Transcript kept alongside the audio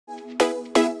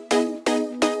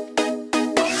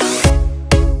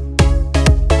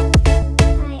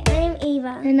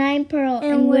I'm Pearl,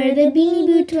 and we're the Beanie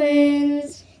Boo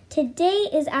Twins. Today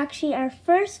is actually our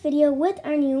first video with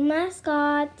our new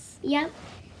mascots. Yep.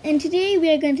 And today we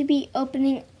are going to be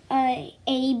opening a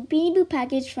Beanie Boo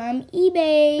package from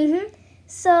eBay.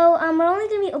 So we're only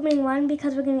going to be opening one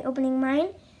because we're going to be opening mine.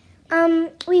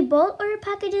 We both ordered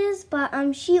packages,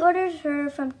 but she ordered her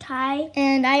from Thai.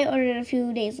 And I ordered a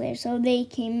few days later, so they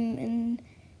came in,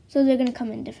 so they're going to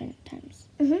come in different times.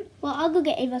 Well, I'll go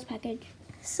get Ava's package.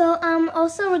 So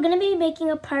also we're going to be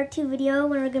making a part 2 video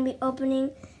where we're going to be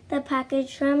opening the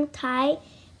package from Thai.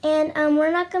 And we're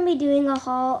not going to be doing a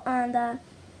haul on the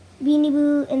Beanie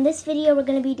Boo in this video. We're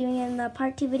going to be doing it in the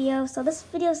part 2 video. So this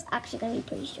video is actually going to be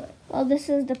pretty short. Well, this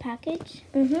is the package.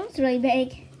 It's really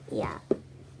big. Yeah.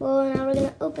 Well, now we're going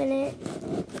to open it.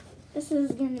 This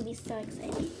is going to be so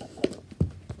exciting.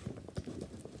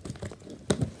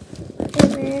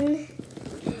 And then...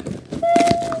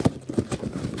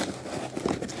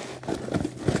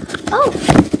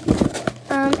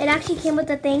 it actually came with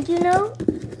a thank you note.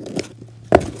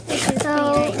 So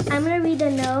nice. I'm going to read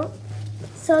the note.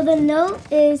 So the note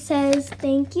says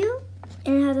thank you,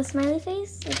 and it has a smiley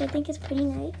face, which I think is pretty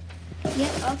nice.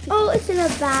 Yep. Oh, it's in a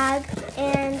bag,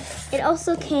 and it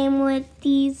also came with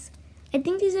these, I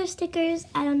think these are stickers,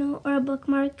 I don't know, or a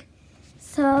bookmark.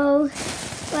 So,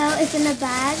 well, it's in a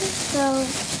bag, so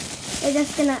we're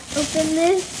just going to open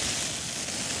this.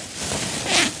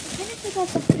 I kind of think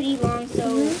that's pretty long,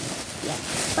 so yeah.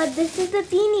 But this is the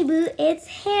Beanie Boo. It's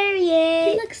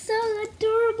Harriet. He looks so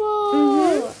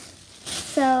adorable.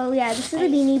 So yeah, this is the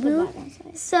Beanie Boo.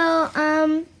 So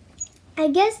I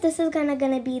guess this is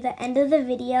gonna be the end of the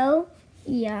video.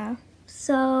 Yeah.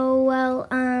 So well,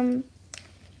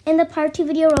 in the part 2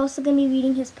 video, we're also gonna be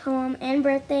reading his poem and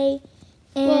birthday.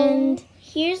 And well,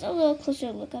 here's a little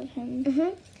closer look of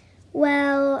him.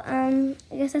 Well, I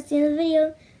guess that's the end of the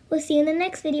video. We'll see you in the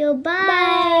next video.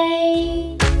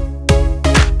 Bye.